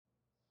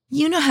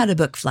You know how to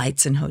book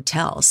flights and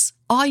hotels.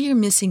 All you're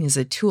missing is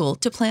a tool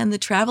to plan the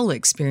travel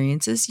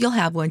experiences you'll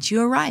have once you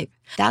arrive.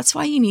 That's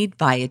why you need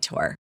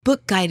Viator.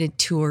 Book guided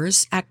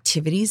tours,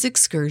 activities,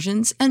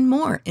 excursions, and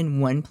more in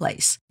one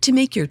place to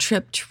make your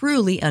trip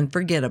truly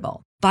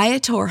unforgettable.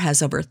 Viator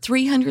has over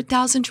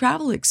 300,000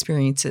 travel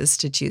experiences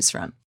to choose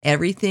from.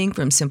 Everything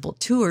from simple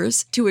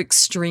tours to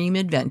extreme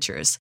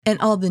adventures and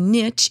all the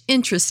niche,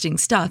 interesting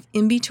stuff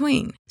in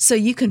between. So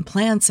you can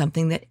plan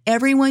something that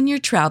everyone you're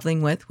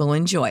traveling with will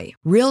enjoy.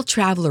 Real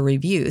traveler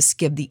reviews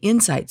give the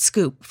inside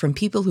scoop from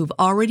people who've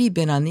already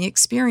been on the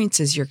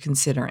experiences you're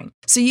considering.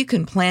 So you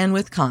can plan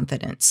with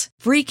confidence.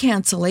 Free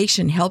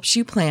cancellation helps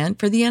you plan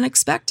for the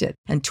unexpected.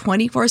 And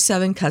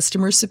 24/7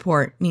 customer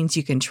support means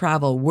you can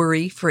travel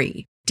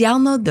worry-free.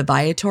 Download the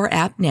Viator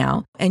app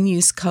now and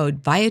use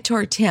code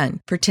Viator10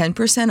 for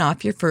 10%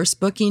 off your first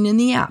booking in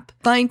the app.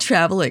 Find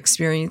travel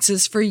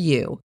experiences for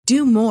you.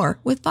 Do more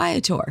with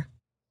Viator.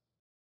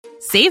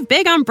 Save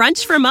big on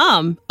brunch for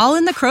mom, all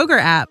in the Kroger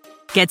app.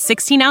 Get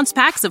 16-ounce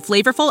packs of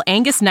flavorful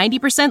Angus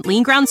 90%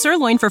 lean ground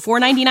sirloin for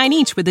 $4.99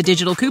 each with a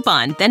digital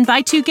coupon. Then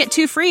buy 2, get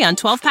 2 free on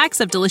 12 packs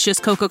of delicious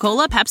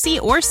Coca-Cola,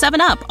 Pepsi, or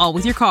 7-Up, all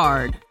with your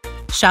card.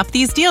 Shop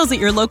these deals at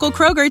your local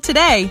Kroger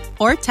today,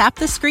 or tap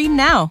the screen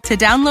now to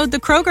download the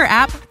Kroger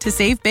app to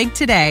save big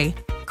today.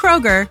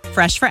 Kroger,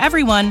 fresh for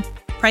everyone.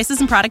 Prices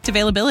and product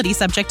availability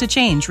subject to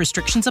change.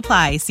 Restrictions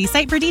apply. See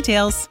site for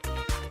details.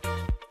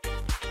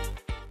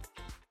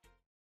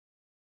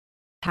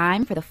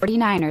 Time for the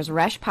 49ers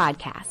Rush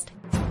Podcast.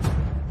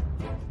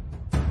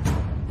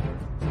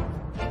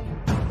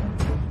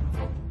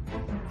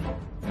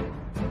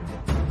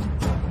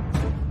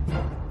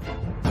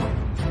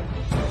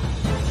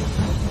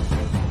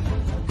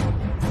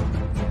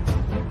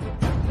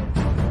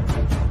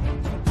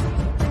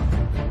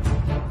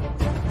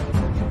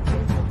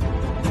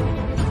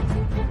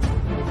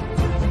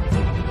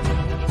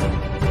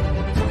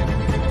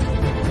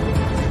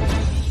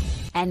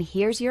 And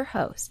here's your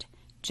host,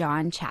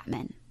 John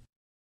Chapman.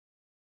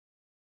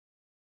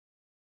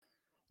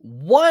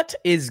 What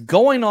is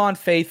going on,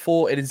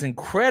 faithful? It is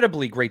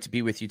incredibly great to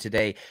be with you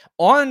today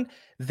on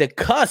the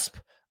cusp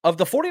of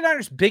the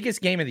 49ers' biggest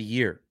game of the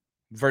year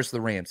versus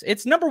the Rams.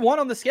 It's number one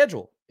on the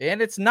schedule,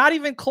 and it's not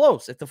even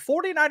close. If the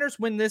 49ers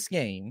win this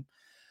game,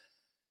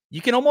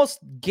 you can almost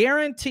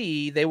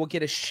guarantee they will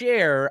get a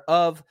share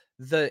of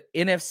the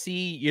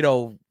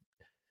NFC,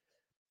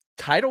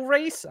 title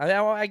race.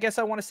 I guess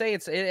I want to say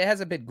it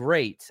hasn't been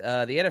great.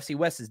 The NFC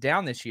West is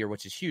down this year,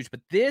 which is huge,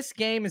 but this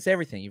game is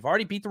everything. You've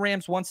already beat the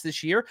Rams once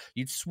this year.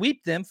 You'd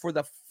sweep them for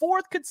the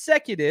 4th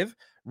consecutive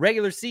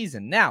regular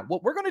season. Now,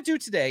 what we're going to do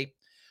today,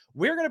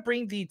 we're going to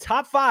bring the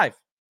top 5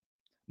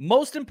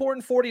 most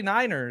important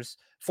 49ers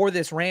for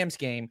this Rams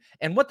game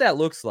and what that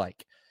looks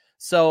like.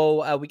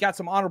 So we got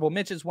some honorable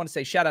mentions. Want to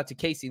say shout out to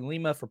Casey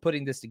Lima for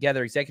putting this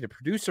together, executive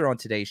producer on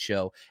today's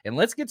show. And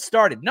let's get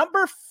started.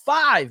 Number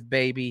 5,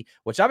 baby,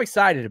 which I'm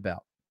excited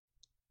about.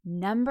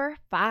 Number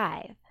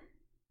 5.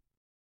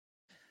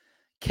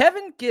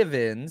 Kevin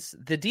Givens,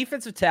 the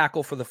defensive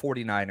tackle for the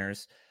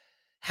 49ers,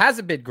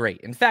 hasn't been great.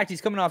 In fact,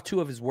 he's coming off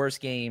 2 of his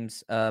worst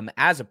games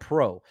as a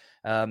pro.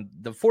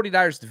 The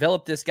 49ers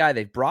developed this guy.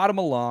 They've brought him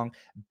along.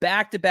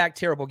 Back-to-back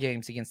terrible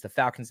games against the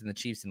Falcons and the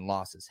Chiefs and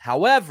losses.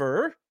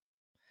 However,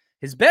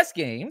 his best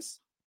games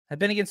have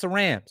been against the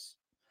Rams.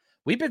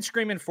 We've been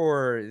screaming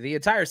for the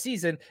entire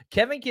season.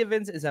 Kevin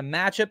Givens is a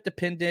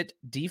matchup-dependent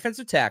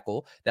defensive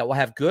tackle that will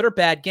have good or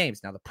bad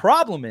games. Now, the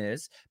problem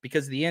is,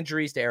 because of the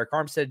injuries to Eric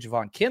Armstead,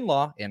 Javon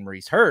Kinlaw, and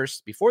Maurice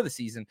Hurst before the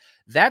season,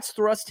 that's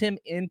thrust him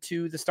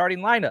into the starting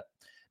lineup.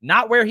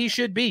 Not where he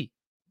should be.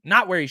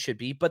 Not where he should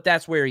be, but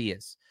that's where he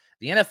is.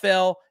 The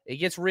NFL, it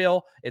gets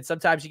real, and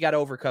sometimes you got to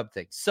overcome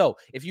things. So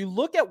if you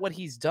look at what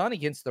he's done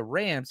against the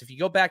Rams, if you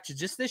go back to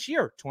just this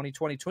year,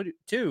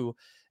 2022,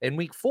 in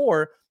week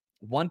 4,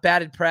 1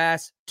 batted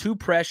pass, 2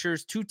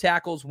 pressures, 2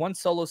 tackles, 1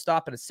 solo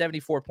stop, and a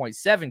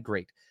 74.7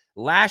 grade.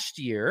 Last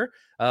year,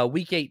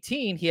 week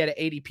 18, he had an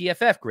 80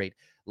 PFF grade.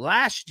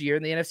 Last year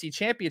in the NFC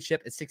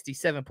Championship, a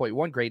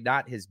 67.1 grade,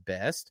 not his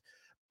best,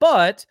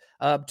 but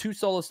 2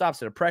 solo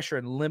stops and a pressure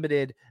and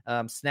limited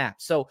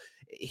snaps. So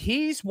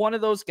he's one of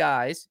those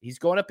guys. He's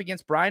going up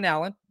against Brian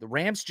Allen. The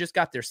Rams just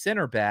got their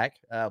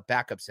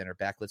backup center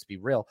back, let's be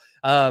real.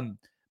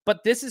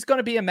 But this is going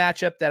to be a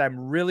matchup that I'm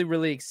really,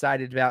 really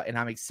excited about, and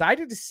I'm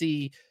excited to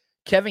see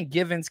Kevin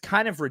Givens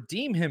kind of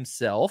redeem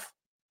himself.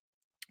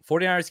 The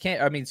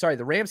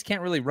Rams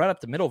can't really run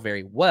up the middle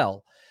very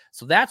well.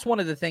 So that's one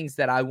of the things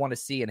that I want to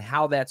see and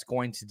how that's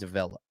going to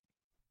develop.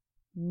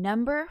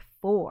 Number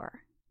 4.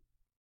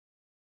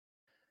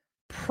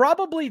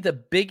 Probably the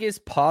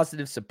biggest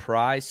positive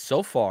surprise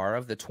so far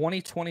of the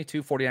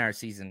 2022 49ers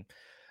season,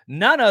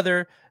 none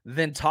other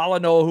than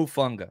Talanoa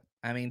Hufanga.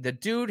 I mean, the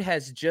dude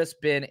has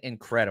just been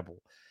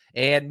incredible.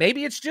 And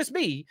maybe it's just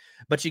me,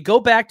 but you go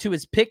back to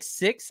his pick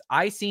 6,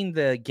 icing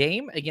the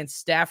game against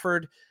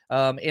Stafford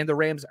and the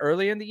Rams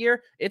earlier in the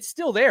year. It's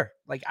still there.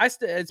 Like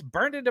it's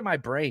burned into my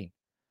brain.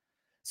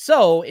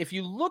 So if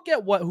you look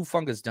at what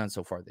Hufanga's done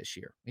so far this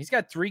year, he's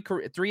got three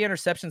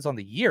interceptions on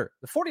the year.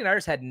 The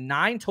 49ers had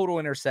 9 total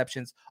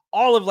interceptions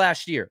all of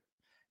last year.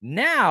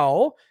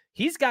 Now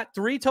he's got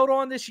 3 total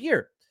on this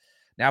year.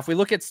 Now, if we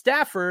look at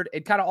Stafford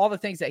and kind of all the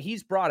things that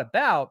he's brought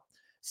about,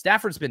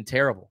 Stafford's been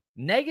terrible.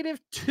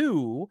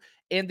 -2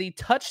 in the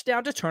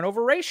touchdown to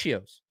turnover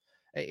ratios.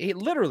 He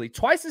literally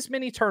twice as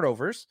many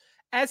turnovers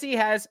as he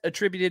has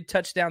attributed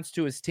touchdowns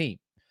to his team.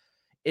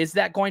 Is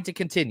that going to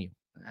continue?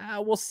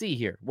 We'll see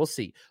here. We'll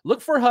see.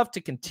 Look for Huff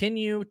to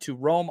continue to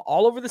roam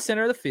all over the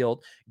center of the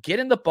field, get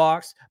in the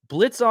box,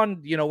 blitz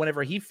on,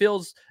 whenever he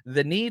feels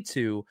the need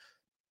to.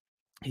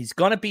 He's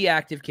going to be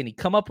active. Can he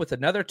come up with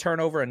another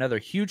turnover, another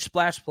huge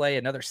splash play,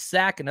 another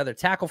sack, another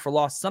tackle for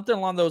loss, something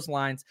along those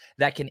lines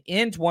that can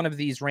end one of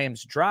these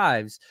Rams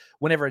drives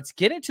whenever it's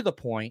getting to the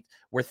point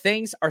where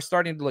things are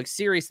starting to look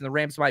serious and the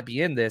Rams might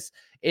be in this?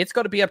 It's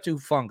going to be up to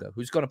Hufanga,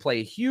 who's going to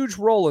play a huge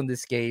role in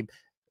this game.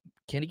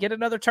 Can he get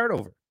another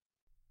turnover?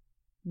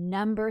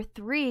 Number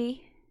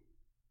 3.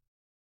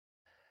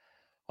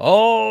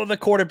 Oh, the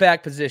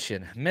quarterback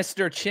position.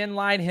 Mr.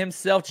 Chinline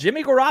himself,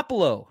 Jimmy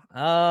Garoppolo.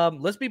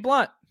 Let's be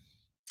blunt.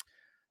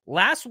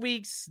 Last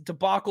week's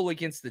debacle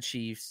against the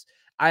Chiefs,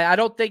 I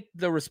don't think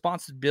the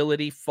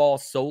responsibility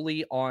falls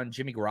solely on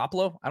Jimmy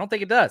Garoppolo. I don't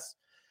think it does.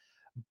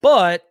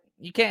 But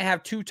you can't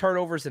have 2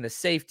 turnovers and a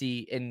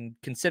safety and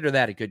consider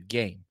that a good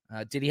game.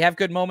 Did he have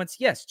good moments?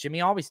 Yes,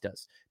 Jimmy always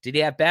does. Did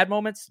he have bad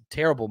moments?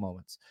 Terrible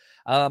moments.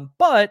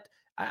 But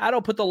I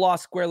don't put the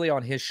loss squarely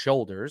on his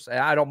shoulders.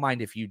 I don't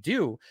mind if you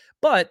do.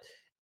 But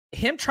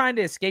him trying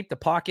to escape the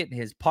pocket and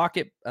his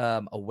pocket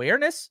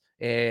awareness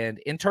and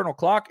internal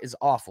clock is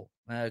awful.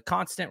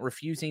 Constant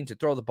refusing to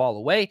throw the ball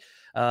away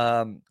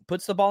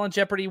puts the ball in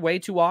jeopardy way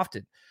too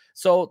often.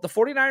 So the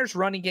 49ers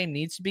running game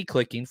needs to be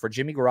clicking for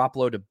Jimmy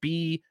Garoppolo to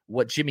be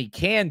what Jimmy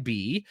can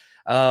be.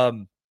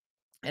 And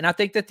I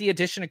think that the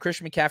addition of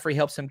Christian McCaffrey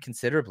helps him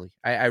considerably.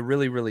 I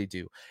really, really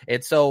do.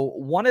 And so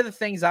one of the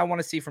things I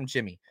want to see from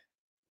Jimmy,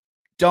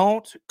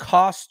 don't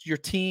cost your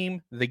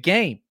team the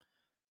game.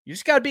 You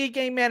just got to be a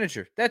game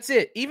manager. That's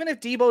it. Even if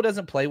Debo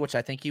doesn't play, which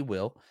I think he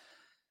will,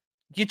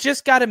 you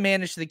just got to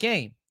manage the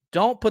game.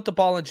 Don't put the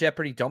ball in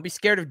jeopardy. Don't be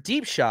scared of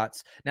deep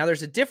shots. Now,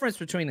 there's a difference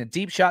between a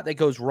deep shot that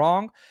goes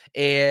wrong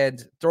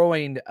and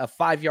throwing a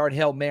 5-yard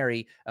Hail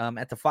Mary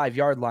at the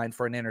 5-yard line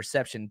for an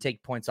interception and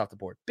take points off the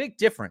board. Big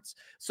difference.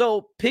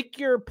 So pick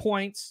your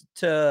points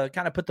to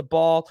kind of put the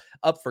ball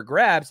up for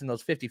grabs in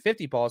those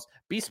 50-50 balls.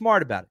 Be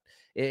smart about it.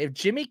 If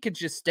Jimmy could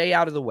just stay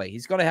out of the way,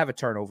 he's going to have a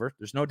turnover.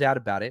 There's no doubt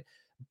about it.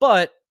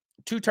 But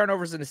 2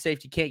 turnovers and a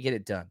safety can't get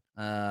it done.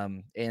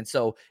 And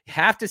so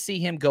have to see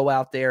him go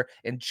out there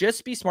and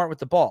just be smart with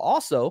the ball.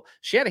 Also,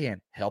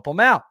 Shanahan, help him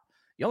out.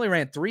 You only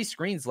ran 3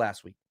 screens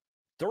last week.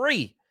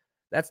 3.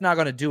 That's not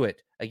going to do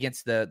it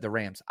against the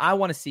Rams. I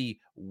want to see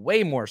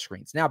way more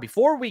screens. Now,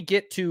 before we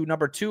get to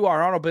number 2,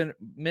 our honorable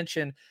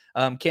mention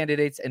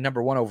candidates, and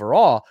number 1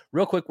 overall,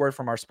 real quick word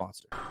from our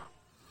sponsor.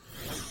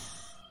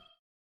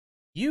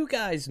 You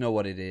guys know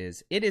what it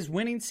is. It is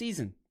winning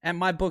season at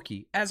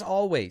MyBookie. As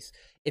always,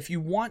 if you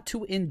want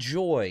to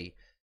enjoy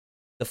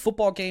the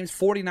football games,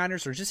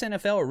 49ers, or just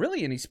NFL, or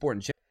really any sport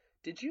in general.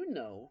 Did you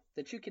know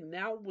that you can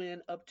now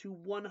win up to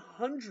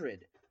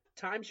 100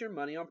 times your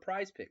money on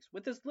Prize Picks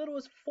with as little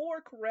as 4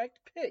 correct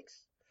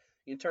picks?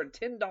 You can turn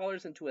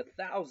 $10 into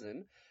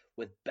 $1,000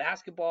 with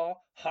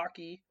basketball,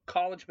 hockey,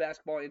 college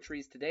basketball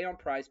entries today on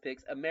Prize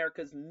Picks,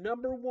 America's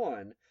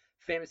 #1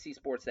 fantasy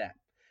sports app.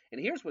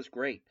 And here's what's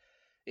great.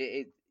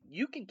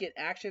 You can get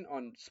action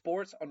on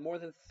sports on more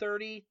than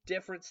 30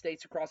 different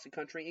states across the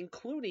country,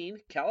 including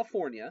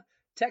California,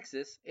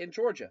 Texas, and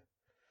Georgia.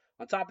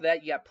 On top of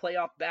that, you got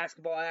playoff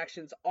basketball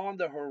actions on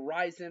the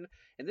horizon,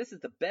 and this is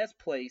the best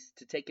place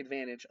to take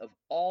advantage of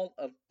all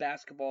of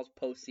basketball's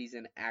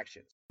postseason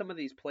actions. Some of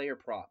these player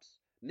props.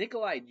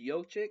 Nikolai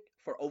Jokic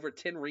for over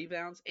 10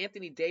 rebounds,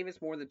 Anthony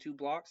Davis more than 2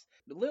 blocks,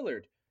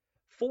 Lillard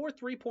 4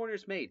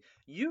 3-pointers made.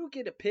 You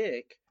get to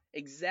pick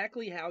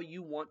exactly how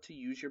you want to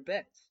use your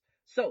bets.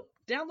 So,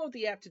 download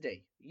the app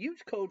today.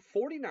 Use code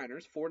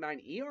 49ers,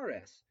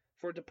 49ERS,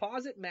 for a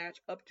deposit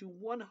match up to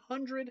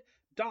 $100.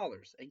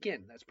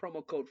 Again, that's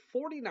promo code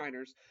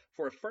 49ers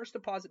for a first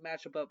deposit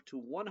match up to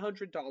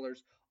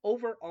 $100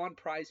 over on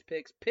Prize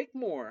Picks. Pick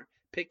more,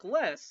 pick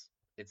less.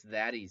 It's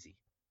that easy.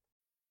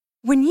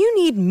 When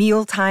you need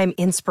mealtime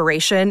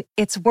inspiration,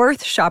 it's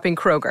worth shopping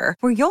Kroger,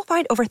 where you'll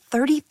find over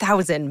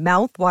 30,000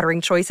 mouth-watering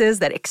choices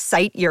that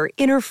excite your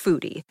inner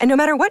foodie. And no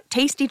matter what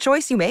tasty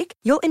choice you make,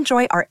 you'll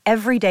enjoy our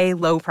everyday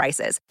low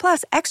prices,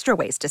 plus extra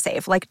ways to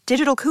save, like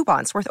digital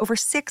coupons worth over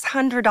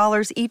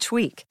 $600 each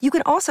week. You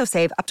can also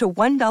save up to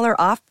 $1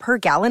 off per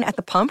gallon at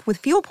the pump with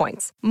fuel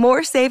points.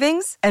 More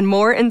savings and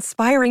more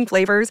inspiring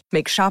flavors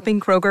make shopping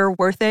Kroger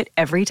worth it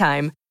every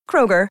time.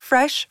 Kroger,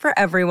 fresh for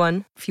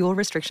everyone. Fuel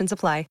restrictions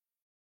apply.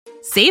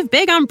 Save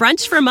big on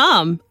brunch for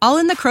mom, all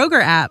in the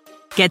Kroger app.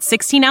 Get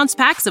 16-ounce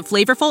packs of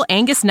flavorful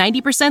Angus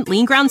 90%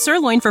 lean ground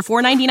sirloin for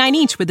 $4.99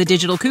 each with a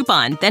digital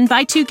coupon. Then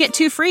buy 2, get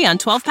 2 free on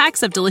 12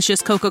 packs of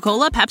delicious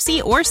Coca-Cola,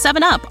 Pepsi, or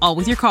 7-Up, all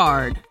with your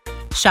card.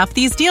 Shop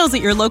these deals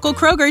at your local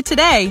Kroger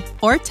today,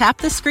 or tap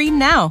the screen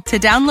now to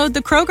download the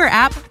Kroger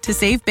app to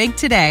save big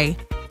today.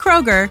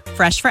 Kroger,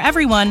 fresh for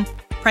everyone.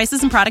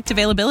 Prices and product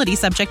availability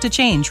subject to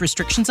change.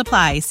 Restrictions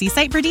apply. See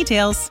site for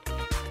details.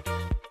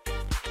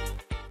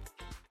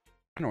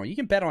 You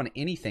can bet on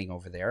anything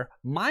over there.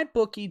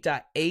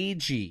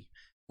 MyBookie.ag.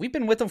 We've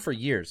been with them for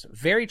years.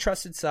 Very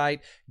trusted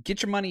site.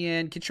 Get your money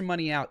in, get your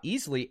money out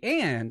easily.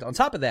 And on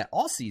top of that,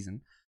 all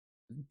season,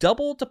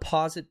 double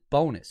deposit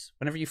bonus.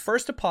 Whenever you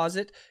first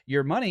deposit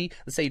your money,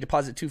 let's say you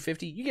deposit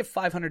 $250, you get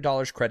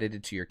 $500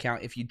 credited to your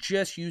account if you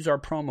just use our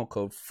promo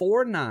code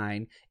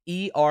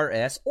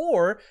 49ERS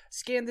or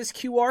scan this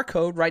QR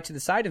code right to the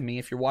side of me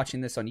if you're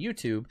watching this on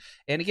YouTube.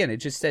 And again, it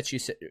just sets you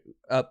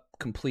up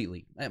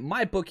completely.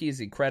 MyBookie is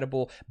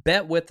incredible.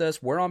 Bet with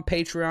us. We're on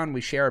Patreon. We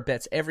share our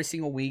bets every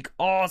single week,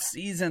 all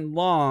season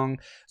long.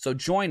 So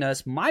join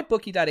us,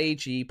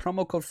 mybookie.ag,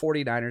 promo code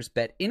 49ers.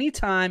 Bet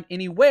anytime,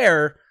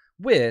 anywhere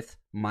with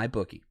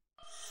MyBookie.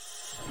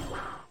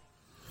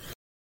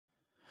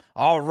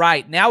 All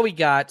right, now we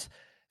got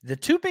the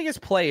two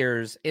biggest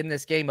players in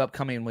this game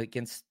upcoming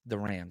against the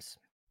Rams.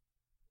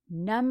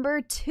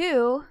 Number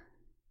 2.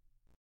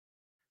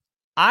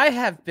 I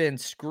have been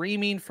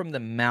screaming from the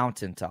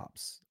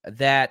mountaintops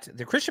that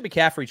the Christian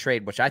McCaffrey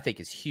trade, which I think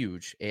is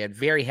huge and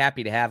very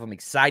happy to have him,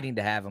 exciting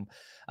to have him,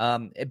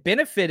 it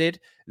benefited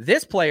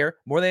this player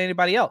more than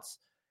anybody else,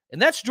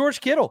 and that's George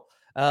Kittle.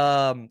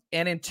 And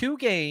in 2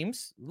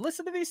 games,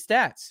 listen to these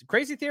stats.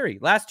 Crazy theory.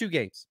 Last 2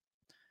 games,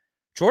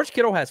 George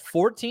Kittle has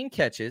 14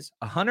 catches,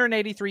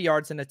 183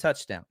 yards, and a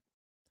touchdown.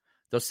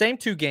 Those same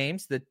 2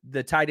 games,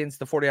 the tight ends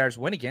the 49ers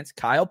win against,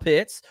 Kyle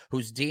Pitts,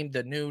 who's deemed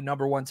the new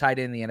number 1 tight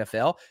end in the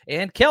NFL,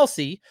 and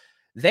Kelsey,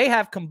 they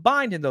have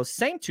combined in those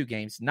same 2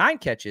 games, 9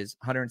 catches,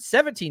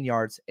 117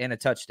 yards, and a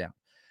touchdown.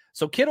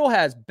 So Kittle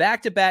has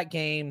back-to-back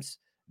games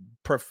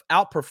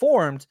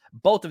outperformed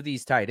both of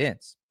these tight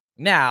ends.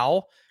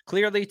 Now,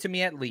 clearly to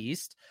me at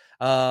least,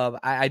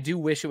 I do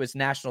wish it was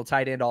national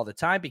tight end all the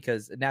time,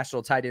 because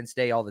national tight ends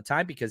day all the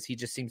time, because he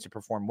just seems to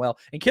perform well.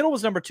 And Kittle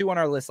was number 2 on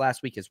our list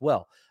last week as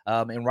well.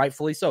 And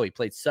rightfully so. He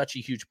played such a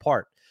huge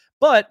part.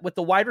 But with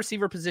the wide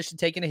receiver position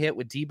taking a hit,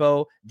 with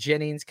Debo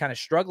Jennings kind of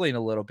struggling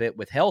a little bit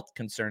with health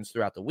concerns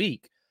throughout the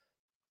week,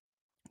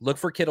 look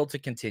for Kittle to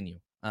continue.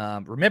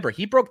 Remember,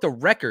 he broke the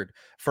record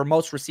for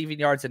most receiving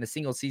yards in a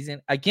single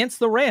season against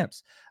the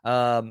Rams.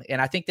 And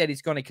I think that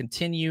he's going to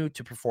continue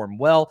to perform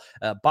well.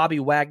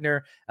 Bobby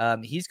Wagner,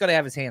 he's going to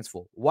have his hands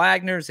full.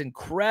 Wagner's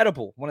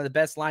incredible. One of the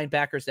best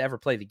linebackers to ever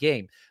play the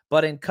game.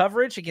 But in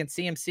coverage against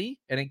CMC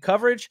and in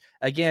coverage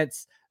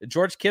against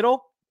George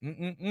Kittle,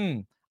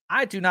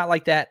 I do not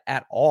like that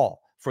at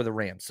all for the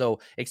Rams. So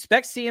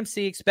expect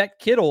CMC,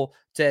 expect Kittle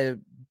to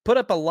put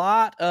up a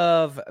lot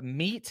of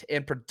meat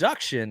and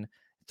production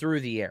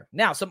through the air.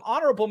 Now, some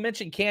honorable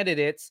mention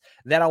candidates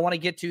that I want to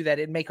get to that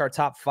didn't make our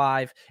top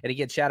 5. And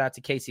again, shout out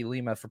to Casey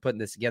Lima for putting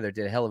this together.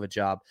 Did a hell of a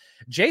job.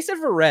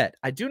 Jason Verrett,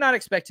 I do not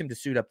expect him to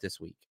suit up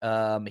this week.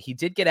 He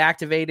did get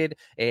activated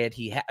and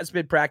he has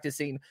been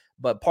practicing,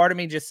 but part of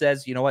me just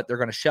says, you know what? They're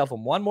going to shelf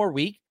him one more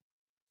week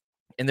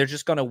and they're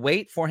just going to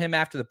wait for him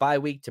after the bye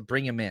week to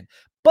bring him in.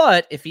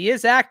 But if he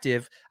is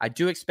active, I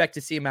do expect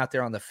to see him out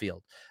there on the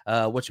field,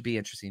 which would be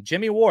interesting.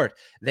 Jimmy Ward,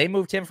 they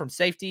moved him from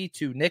safety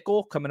to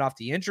nickel coming off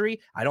the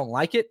injury. I don't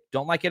like it.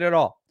 Don't like it at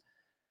all.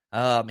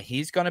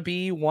 He's going to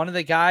be one of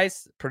the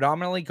guys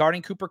predominantly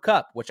guarding Cooper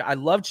Kupp, which I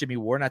love Jimmy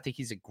Ward, and I think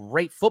he's a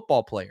great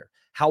football player.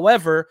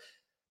 However,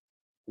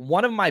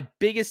 one of my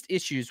biggest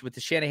issues with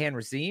the Shanahan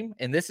regime,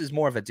 and this is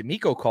more of a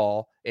D'Amico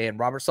call, and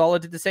Robert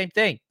Saleh did the same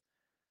thing,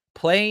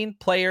 playing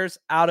players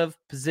out of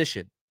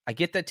position. I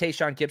get that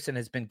Tayshaun Gibson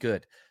has been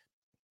good.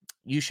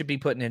 You should be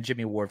putting in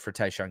Jimmy Ward for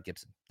Tayshaun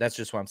Gibson. That's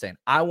just what I'm saying.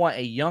 I want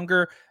a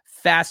younger,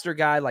 faster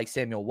guy like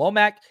Samuel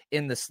Womack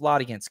in the slot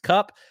against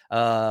Kupp.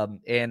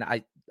 And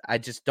I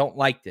just don't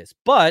like this.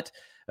 But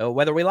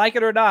whether we like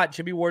it or not,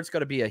 Jimmy Ward's going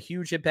to be a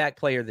huge impact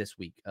player this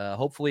week.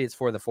 Hopefully it's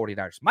for the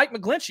 49ers. Mike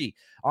McGlinchey,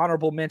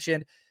 honorable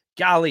mention.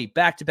 Golly,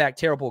 back-to-back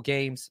terrible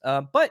games.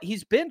 But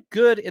he's been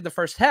good in the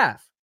first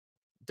half.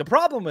 The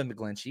problem with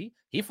McGlinchey,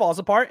 he falls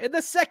apart in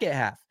the second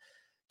half.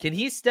 Can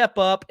he step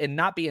up and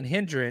not be a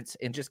hindrance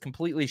and just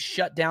completely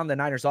shut down the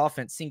Niners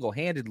offense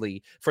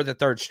single-handedly for the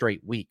 3rd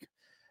straight week?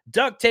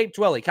 Duct tape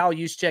Dwelly. Kyle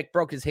Juszczyk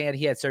broke his hand.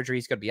 He had surgery.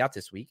 He's going to be out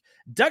this week.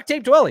 Duct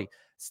tape Dwelly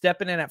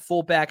stepping in at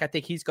fullback. I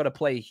think he's going to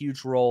play a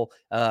huge role.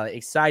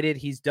 Excited.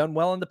 He's done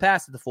well in the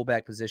past at the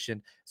fullback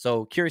position.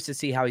 So curious to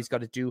see how he's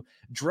going to do.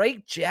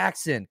 Drake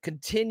Jackson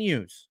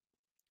continues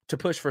to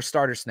push for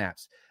starter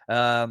snaps.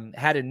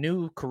 Had a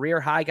new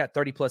career high, got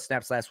 30-plus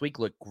snaps last week,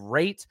 looked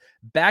great.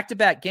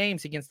 Back-to-back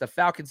games against the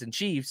Falcons and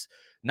Chiefs.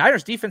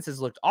 Niners defense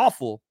has looked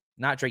awful,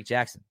 not Drake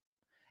Jackson.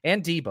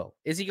 And Debo,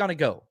 is he going to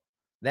go?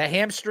 That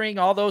hamstring,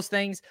 all those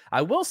things.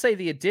 I will say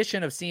the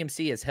addition of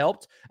CMC has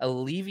helped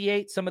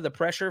alleviate some of the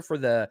pressure for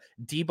the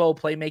Debo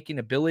playmaking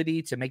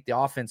ability to make the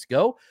offense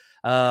go.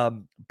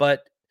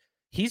 But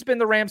he's been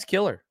the Rams'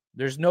 killer.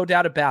 There's no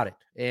doubt about it.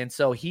 And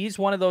so he's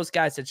one of those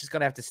guys that's just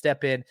going to have to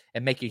step in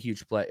and make a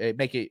huge play.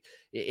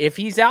 If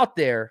he's out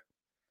there,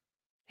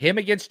 Him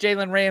against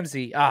Jalen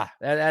Ramsey.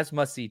 That's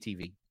must-see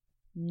TV.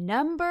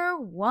 Number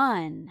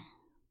 1.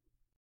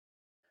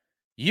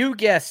 You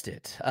guessed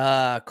it.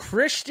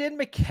 Christian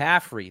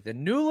McCaffrey, the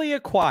newly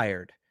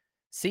acquired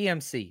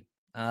CMC.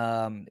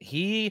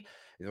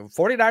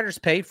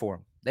 49ers paid for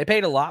him. They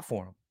paid a lot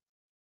for him.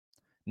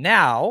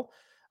 Now,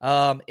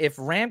 if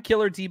Ram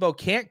Killer Debo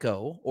can't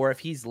go, or if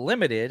he's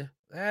limited,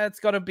 it's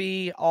going to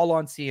be all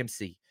on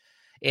CMC.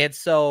 And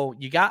so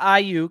you got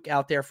Ayuk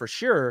out there for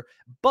sure,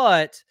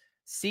 but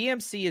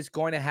CMC is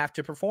going to have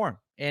to perform.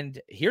 And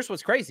here's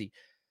what's crazy.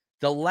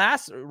 The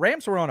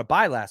Rams were on a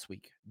bye last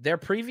week. Their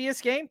previous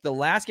game, the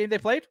last game they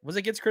played, was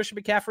against Christian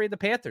McCaffrey and the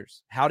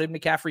Panthers. How did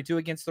McCaffrey do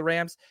against the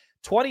Rams?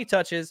 20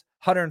 touches,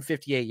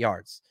 158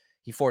 yards.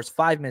 He forced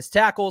 5 missed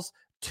tackles,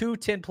 2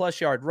 10-plus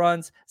yard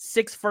runs,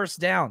 6 first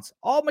downs.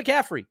 All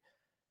McCaffrey.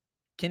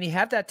 Can he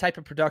have that type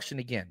of production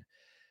again?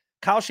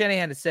 Kyle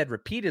Shanahan has said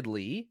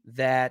repeatedly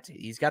that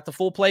he's got the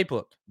full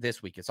playbook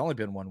this week. It's only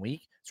been 1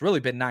 week. It's really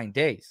been 9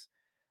 days.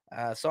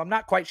 So I'm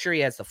not quite sure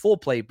he has the full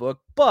playbook,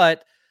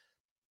 but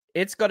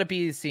it's going to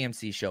be the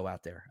CMC show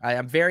out there.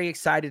 I'm very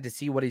excited to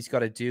see what he's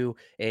going to do.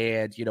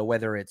 And,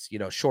 whether it's,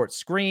 short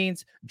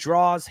screens,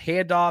 draws,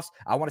 handoffs,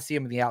 I want to see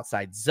him in the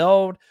outside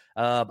zone.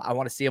 I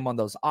want to see him on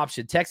those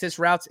option Texas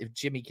routes if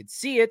Jimmy can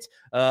see it.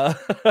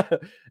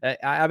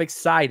 I'm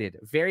excited.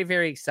 Very,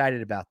 very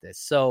excited about this.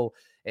 So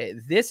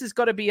this is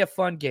going to be a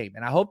fun game.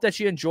 And I hope that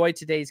you enjoyed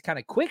today's kind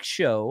of quick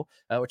show.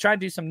 We're trying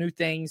to do some new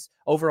things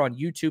over on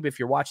YouTube. If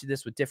you're watching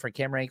this with different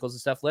camera angles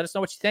and stuff, let us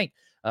know what you think.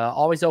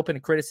 Always open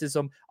to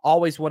criticism.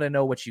 Always want to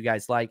know what you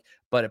guys like.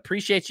 But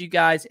appreciate you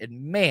guys.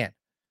 And man,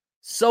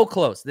 so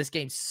close. This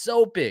game's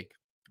so big.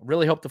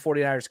 Really hope the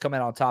 49ers come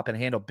out on top and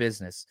handle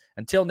business.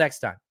 Until next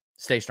time,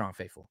 stay strong,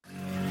 faithful.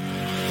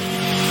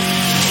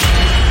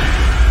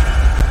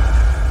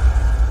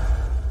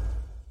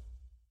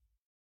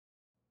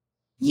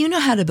 You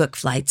know how to book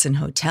flights and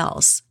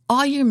hotels.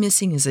 All you're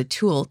missing is a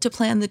tool to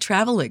plan the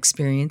travel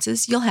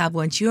experiences you'll have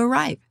once you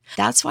arrive.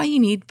 That's why you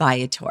need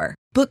Viator.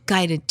 Book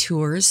guided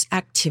tours,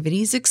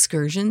 activities,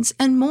 excursions,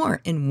 and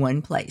more in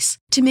one place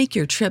to make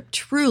your trip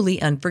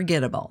truly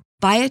unforgettable.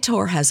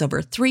 Viator has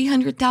over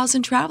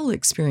 300,000 travel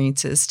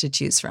experiences to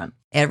choose from.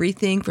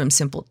 Everything from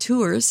simple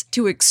tours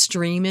to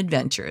extreme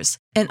adventures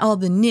and all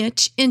the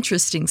niche,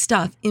 interesting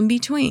stuff in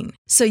between.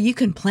 So you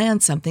can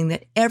plan something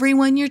that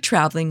everyone you're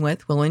traveling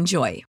with will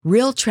enjoy.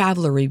 Real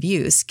traveler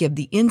reviews give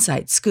the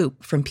inside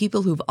scoop from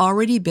people who've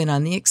already been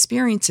on the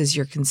experiences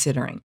you're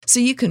considering. So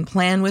you can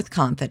plan with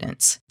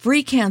confidence.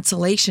 Free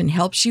cancellation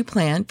helps you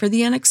plan for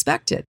the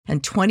unexpected.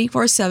 And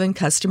 24/7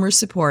 customer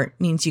support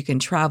means you can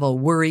travel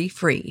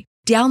worry-free.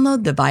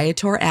 Download the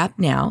Viator app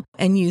now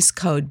and use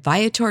code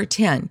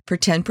Viator10 for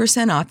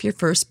 10% off your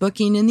first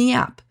booking in the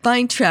app.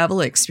 Find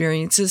travel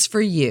experiences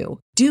for you.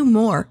 Do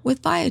more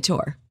with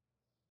Viator.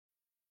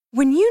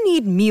 When you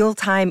need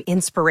mealtime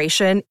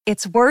inspiration,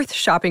 it's worth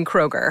shopping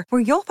Kroger, where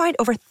you'll find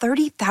over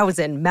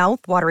 30,000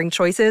 mouth-watering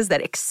choices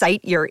that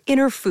excite your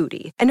inner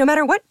foodie. And no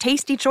matter what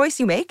tasty choice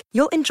you make,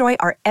 you'll enjoy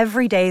our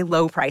everyday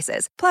low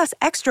prices, plus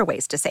extra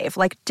ways to save,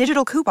 like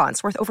digital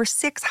coupons worth over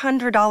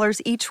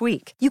 $600 each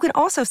week. You can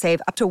also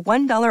save up to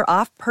 $1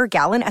 off per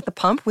gallon at the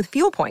pump with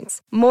fuel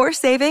points. More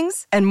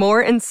savings and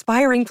more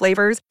inspiring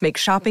flavors make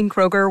shopping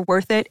Kroger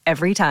worth it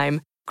every time.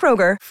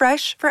 Kroger,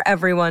 fresh for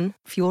everyone.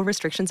 Fuel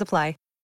restrictions apply.